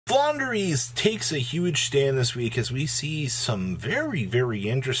Flaunderies takes a huge stand this week as we see some very, very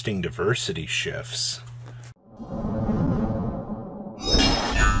interesting diversity shifts.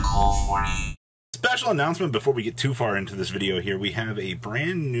 Special announcement before we get too far into this video here. We have a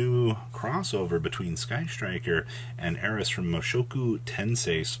brand new crossover between Sky Striker and Eris from Mushoku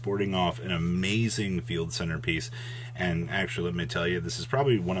Tensei, sporting off an amazing field centerpiece. And actually, let me tell you, this is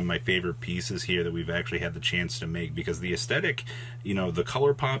probably one of my favorite pieces here that we've actually had the chance to make, because the aesthetic, you know, the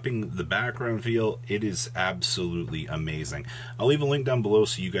color popping, the background feel, it is absolutely amazing. I'll leave a link down below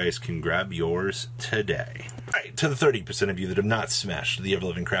so you guys can grab yours today. Alright, to the 30% of you that have not smashed the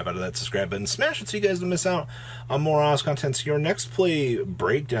ever-living crap out of that subscribe button, smash it so you guys don't miss out on more awesome content. So your next play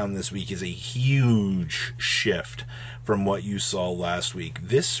breakdown this week is a huge shift from what you saw last week.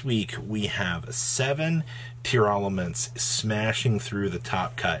 This week we have 7 tier elements smashing through the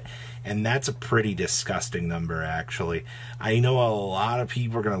top cut, and that's a pretty disgusting number, actually. I know a lot of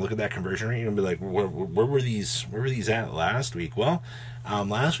people are going to look at that conversion rate and be like, where were these at last week? Well,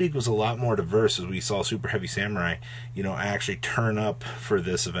 last week was a lot more diverse, as we saw Super Heavy Samurai, you know, actually turn up for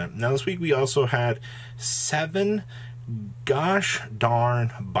this event. Now this week we also had 7 gosh darn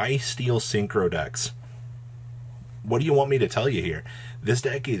Bisteel Synchro decks. What do you want me to tell you here? This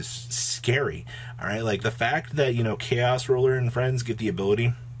deck is scary, alright? Like, the fact that, you know, Chaos Roller and friends get the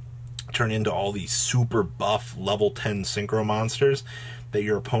ability to turn into all these super buff level 10 synchro monsters that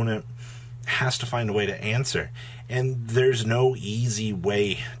your opponent has to find a way to answer. And there's no easy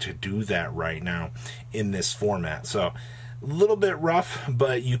way to do that right now in this format. So, a little bit rough,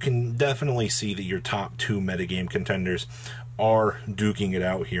 but you can definitely see that your top 2 metagame contenders are duking it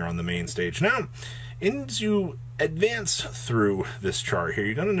out here on the main stage. Now, as you advance through this chart here,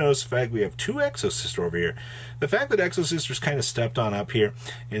 you're going to notice the fact we have 2 Exosister over here. The fact that Exosister's kind of stepped on up here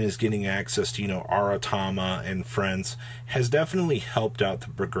and is getting access to, you know, Aratama and friends has definitely helped out the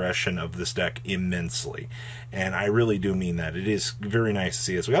progression of this deck immensely. And I really do mean that. It is very nice to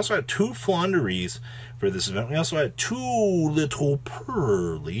see this. We also had 2 Flaunderies for this event. We also had 2 Little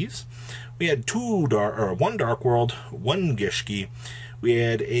Pearlies. We had 1 Dark World, 1 Gishki. We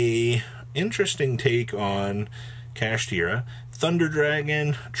had a interesting take on Kashtira, Thunder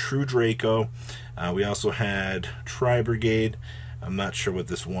Dragon, True Draco. We also had Tri-Brigade. I'm not sure what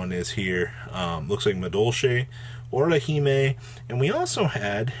this one is here. Looks like Madolche, Orihime, and we also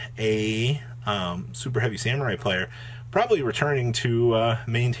had a Super Heavy Samurai player probably returning to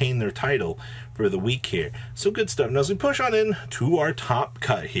maintain their title for the week here. So good stuff. Now as we push on in to our top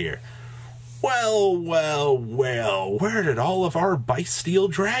cut here, well, where did all of our Bisteel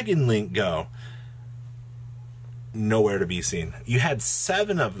Dragon Link go? Nowhere to be seen. You had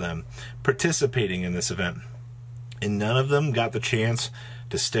 7 of them participating in this event, and none of them got the chance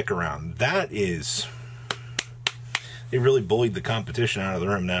to stick around. That is... they really bullied the competition out of the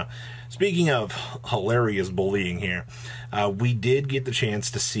room. Now, speaking of hilarious bullying here, we did get the chance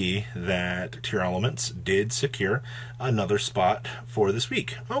to see that Tier Elements did secure another spot for this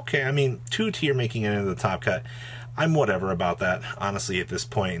week. Okay, I mean, 2 tier making it into the top cut. I'm whatever about that, honestly, at this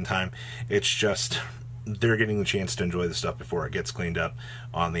point in time. It's just they're getting the chance to enjoy the stuff before it gets cleaned up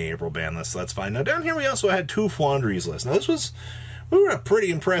on the April ban list, so that's fine. Now, down here we also had 2 Flaunderies lists. Now, this was... we were a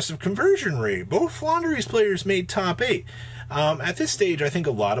pretty impressive conversion rate. Both Flaunderies players made top 8. At this stage, I think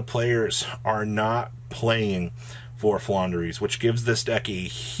a lot of players are not playing for Flaunderies, which gives this deck a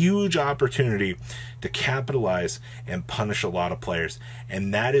huge opportunity to capitalize and punish a lot of players.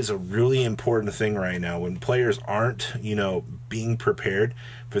 And that is a really important thing right now. When players aren't, you know, being prepared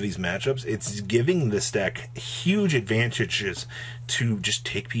for these matchups, it's giving this deck huge advantages to just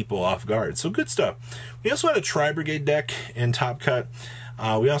take people off guard. So good stuff. We also had a Tri-Brigade deck in Top Cut.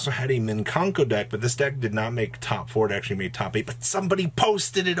 We also had a Minkanko deck, but this deck did not make top 4. It actually made top 8, but somebody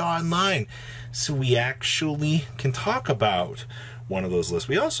posted it online, so we actually can talk about one of those lists.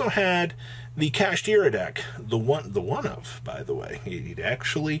 We also had the Kashtira deck, the one of, by the way. It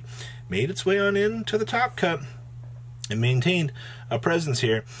actually made its way on into the top cut and maintained a presence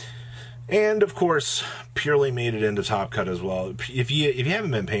here. And, of course, Purely made it into Top Cut as well. If you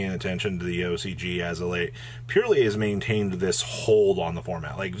haven't been paying attention to the OCG as of late, Purely has maintained this hold on the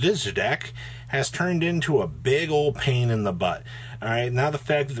format. Like, this deck has turned into a big old pain in the butt. Alright, now the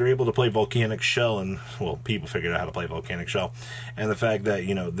fact that they're able to play Volcanic Shell, and, well, people figured out how to play Volcanic Shell, and the fact that,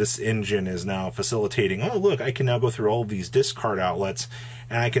 you know, this engine is now facilitating, oh, look, I can now go through all of these discard outlets,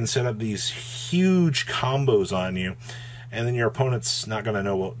 and I can set up these huge combos on you, and then your opponent's not going to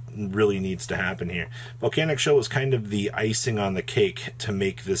know what really needs to happen here. Volcanic Shell is kind of the icing on the cake to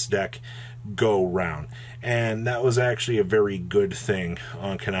make this deck go round. And that was actually a very good thing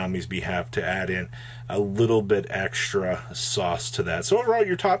on Konami's behalf to add in a little bit extra sauce to that. So overall,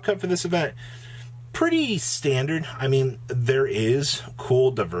 your top cut for this event, pretty standard. I mean, there is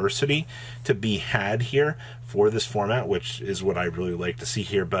cool diversity to be had here for this format, which is what I really like to see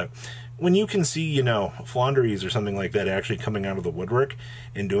here. But when you can see, you know, Flandries or something like that actually coming out of the woodwork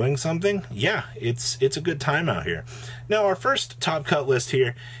and doing something, yeah, it's a good time out here. Now, our first top cut list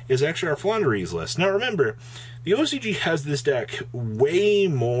here is actually our Flandries list. Now, remember, the OCG has this deck way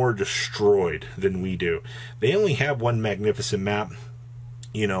more destroyed than we do. They only have one magnificent map.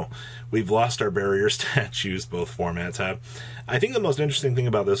 You know, we've lost our barrier statues, both formats have. I think the most interesting thing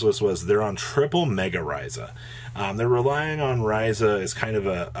about this list was they're on triple Mega Ryza. They're relying on Ryza as kind of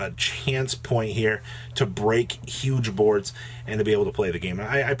a chance point here to break huge boards and to be able to play the game.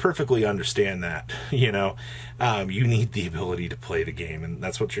 I perfectly understand that, you know. You need the ability to play the game, and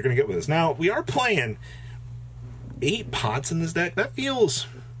that's what you're going to get with this. Now, we are playing 8 pots in this deck. That feels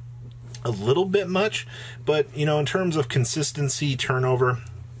a little bit much, but, you know, in terms of consistency, turnover,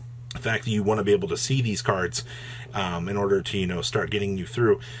 the fact that you want to be able to see these cards in order to, you know, start getting you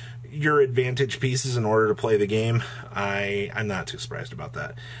through your advantage pieces in order to play the game, I'm not too surprised about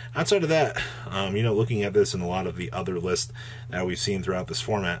that. Outside of that, you know, looking at this and a lot of the other lists that we've seen throughout this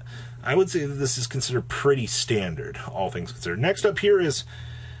format, I would say that this is considered pretty standard, all things considered. Next up here is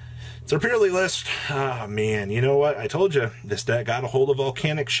it's our purely list. Ah, man, you know what? I told you, this deck got a hold of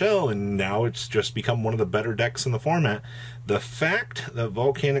Volcanic Shell, and now it's just become one of the better decks in the format. The fact that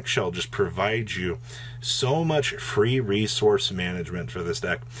Volcanic Shell just provides you so much free resource management for this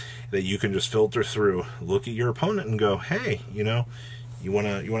deck that you can just filter through, look at your opponent and go, hey, you know, you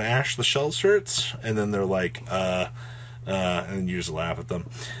wanna ash the shell shirts? And then they're like, and you just laugh at them.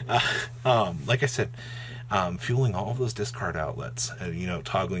 Like I said, fueling all of those discard outlets and, you know,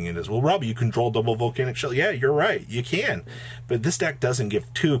 toggling it as, well, Robbie, you control double Volcanic Shell. Yeah, you're right, you can. But this deck doesn't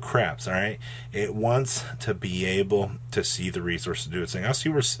give two craps, all right? It wants to be able to see the resource to do its thing. I see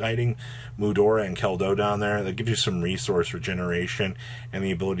we're citing Mudora and Keldo down there. That gives you some resource regeneration and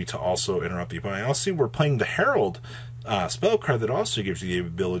the ability to also interrupt the opponent. I also see we're playing the Herald spell card that also gives you the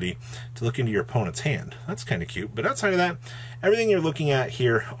ability to look into your opponent's hand. That's kind of cute. But outside of that, everything you're looking at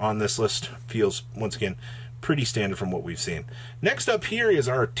here on this list feels, once again, pretty standard from what we've seen. Next up here is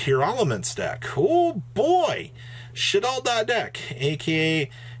our Tier Elements deck. Oh boy! Shit-all.deck, aka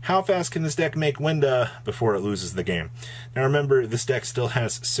how fast can this deck make Winda before it loses the game? Now remember, this deck still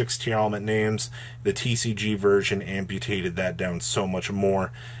has 6 Tier Element names. The TCG version amputated that down so much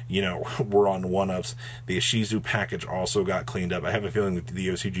more. You know, we're on one-ups. The Ishizu package also got cleaned up. I have a feeling that the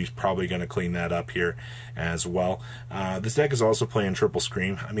OCG is probably going to clean that up here as well. This deck is also playing Triple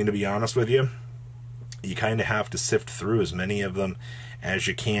Scream. I mean, to be honest with you, you kind of have to sift through as many of them as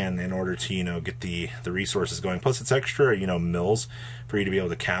you can in order to, you know, get the resources going. Plus, it's extra, you know, mills for you to be able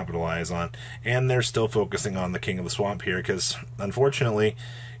to capitalize on. And they're still focusing on the King of the Swamp here because, unfortunately,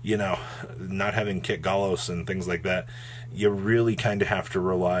 you know, not having Kit Galos and things like that, you really kind of have to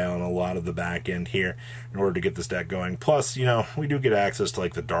rely on a lot of the back end here in order to get this deck going. Plus, you know, we do get access to,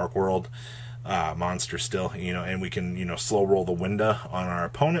 like, the Dark World monster still, you know, and we can, you know, slow roll the Winda on our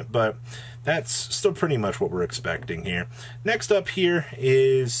opponent, but that's still pretty much what we're expecting here. Next up here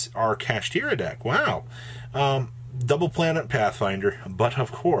is our Kashtira deck. Wow. Double Planet Pathfinder, but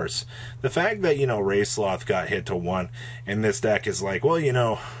of course, the fact that, you know, Ray Sloth got hit to 1, and this deck is like, well, you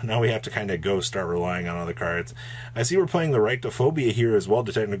know, now we have to kind of go start relying on other cards. I see we're playing the Rictophobia here as well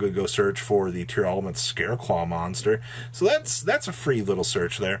to technically go search for the Tier Elements Scareclaw monster, so that's a free little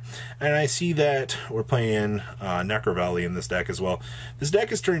search there. And I see that we're playing Necro Valley in this deck as well. This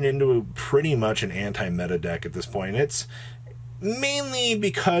deck is turned into pretty much an anti-meta deck at this point. It's mainly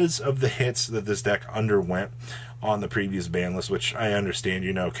because of the hits that this deck underwent on the previous ban list, which I understand,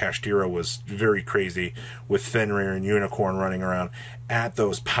 you know, Kashtira was very crazy with Fenrir and Unicorn running around at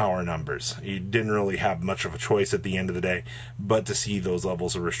those power numbers. You didn't really have much of a choice at the end of the day, but to see those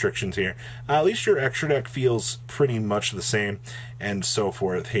levels of restrictions here. At least your extra deck feels pretty much the same, and so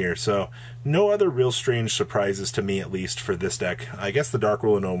forth here. So, no other real strange surprises to me, at least, for this deck. I guess the Dark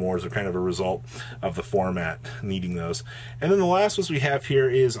Rule and No Mores are kind of a result of the format needing those. And then the last ones we have here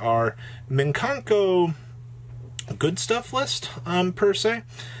is our Minkanko good stuff list, per se.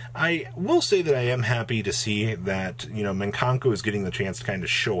 I will say that I am happy to see that, you know, Minkanko is getting the chance to kind of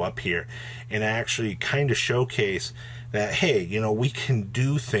show up here and actually kind of showcase that, hey, you know, we can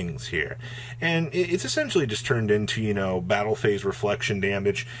do things here. And it's essentially just turned into, you know, battle phase reflection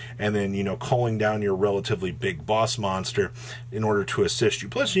damage and then, you know, calling down your relatively big boss monster in order to assist you.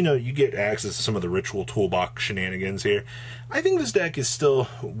 Plus, you know, you get access to some of the ritual toolbox shenanigans here. I think this deck is still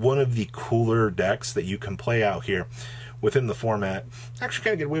one of the cooler decks that you can play out here within the format. Actually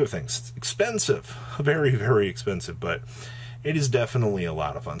kind of get away with things. It's expensive. Very, very expensive, but it is definitely a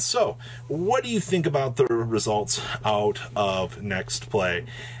lot of fun. So, what do you think about the results out of next play?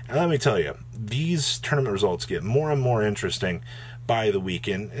 And let me tell you, these tournament results get more and more interesting by the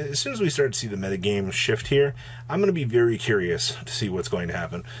weekend. As soon as we start to see the metagame shift here, I'm going to be very curious to see what's going to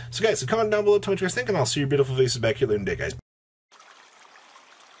happen. So guys, comment down below, tell me what you guys think, and I'll see your beautiful faces back here later in the day, guys.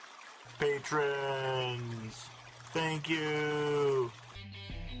 Patrons, thank you.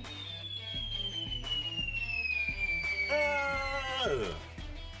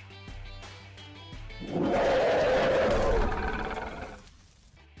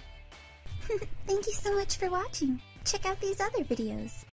 Thank you so much for watching. Check out these other videos.